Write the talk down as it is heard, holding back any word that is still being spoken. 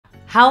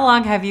How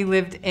long have you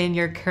lived in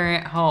your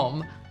current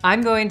home?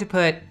 I'm going to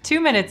put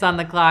 2 minutes on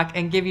the clock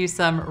and give you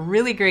some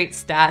really great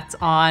stats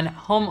on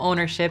home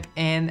ownership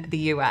in the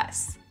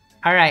US.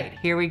 All right,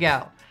 here we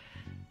go.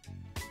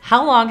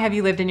 How long have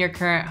you lived in your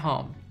current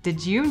home?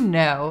 Did you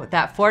know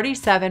that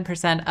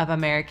 47% of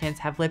Americans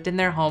have lived in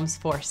their homes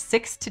for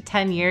 6 to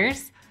 10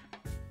 years?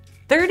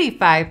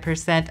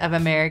 35% of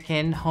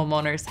American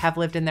homeowners have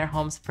lived in their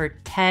homes for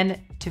 10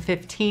 to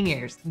 15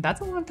 years. That's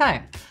a long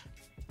time.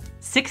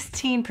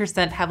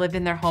 16% have lived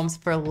in their homes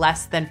for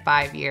less than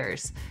 5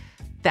 years.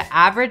 The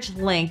average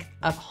length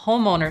of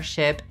home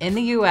ownership in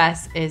the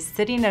US is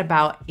sitting at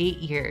about 8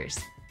 years.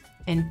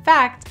 In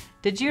fact,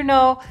 did you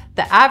know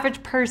the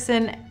average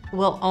person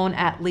will own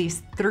at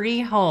least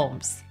 3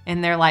 homes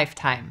in their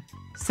lifetime?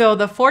 So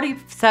the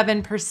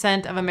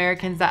 47% of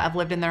Americans that have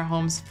lived in their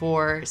homes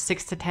for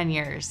 6 to 10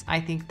 years, I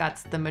think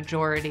that's the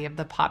majority of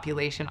the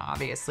population,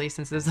 obviously,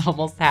 since it's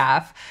almost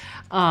half.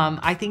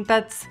 I think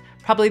that's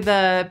probably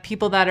the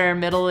people that are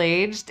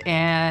middle-aged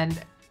and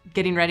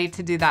getting ready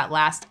to do that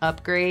last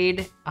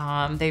upgrade.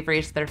 They've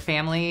raised their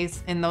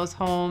families in those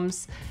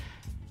homes.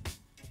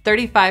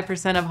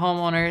 35% of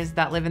homeowners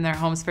that live in their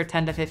homes for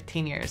 10 to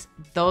 15 years.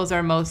 Those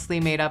are mostly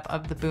made up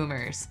of the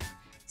boomers.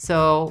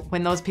 So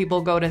when those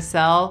people go to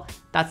sell,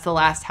 that's the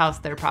last house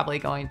they're probably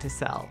going to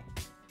sell.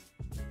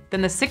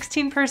 Then the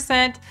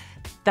 16%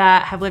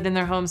 that have lived in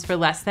their homes for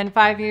less than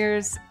 5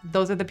 years,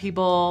 those are the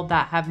people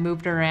that have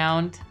moved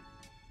around,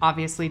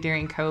 obviously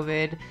during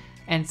COVID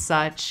and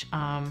such.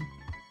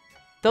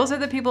 Those are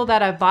the people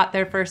that have bought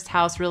their first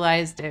house,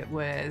 realized it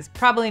was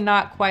probably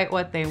not quite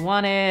what they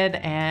wanted,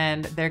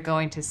 and they're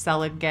going to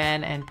sell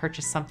again and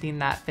purchase something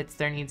that fits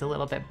their needs a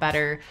little bit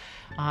better.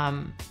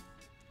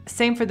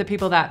 Same for the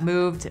people that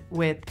moved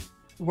with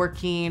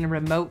working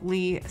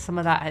remotely. Some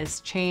of that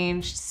has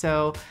changed.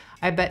 So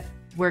I bet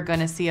we're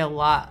gonna see a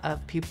lot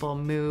of people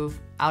move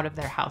out of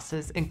their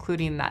houses,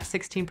 including that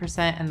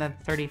 16% and the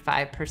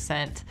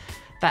 35%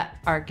 that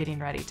are getting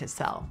ready to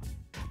sell.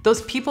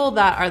 Those people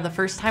that are the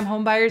first-time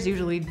home buyers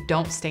usually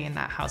don't stay in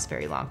that house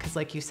very long because,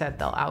 like you said,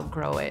 they'll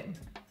outgrow it.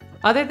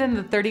 Other than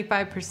the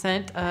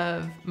 35%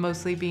 of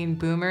mostly being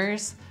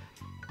boomers,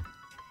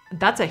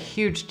 that's a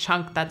huge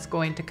chunk that's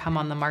going to come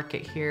on the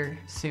market here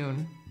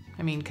soon.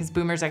 I mean, because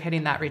boomers are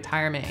hitting that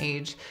retirement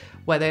age,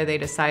 whether they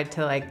decide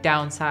to like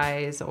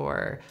downsize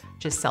or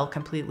just sell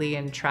completely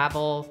and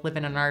travel, live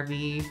in an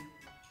RV.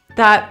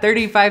 That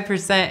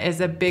 35% is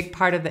a big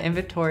part of the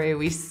inventory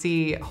we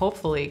see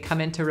hopefully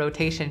come into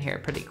rotation here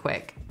pretty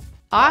quick.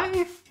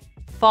 I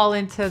fall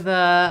into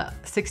the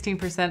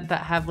 16%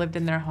 that have lived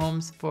in their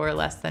homes for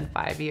less than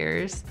 5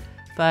 years.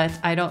 But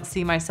I don't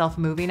see myself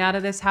moving out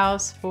of this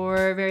house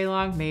for very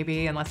long,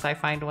 maybe unless I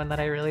find one that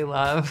I really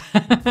love.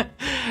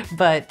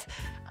 But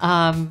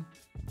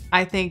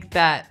I think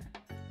that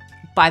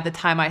by the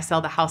time I sell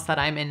the house that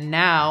I'm in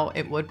now,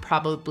 it would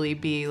probably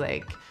be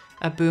like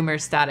a boomer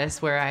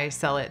status where I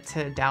sell it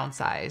to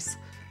downsize.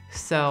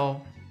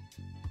 So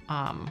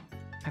I'm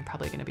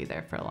probably gonna be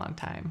there for a long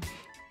time.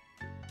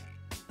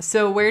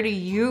 So where do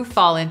you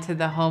fall into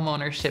the home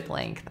ownership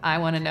length? I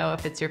wanna know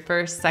if it's your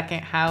first,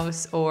 second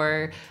house,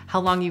 or how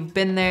long you've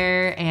been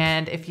there,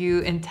 and if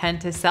you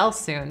intend to sell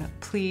soon.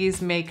 Please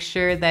make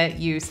sure that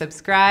you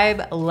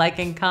subscribe, like,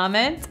 and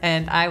comment,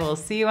 and I will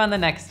see you on the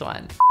next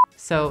one.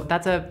 So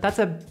that's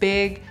a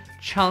big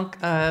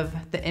chunk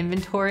of the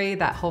inventory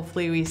that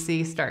hopefully we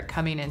see start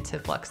coming into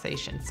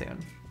fluxation soon.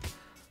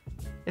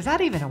 Is that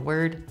even a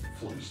word?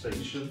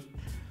 Fluxation?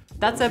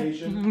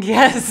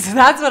 Yes,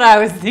 that's what I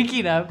was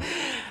thinking of.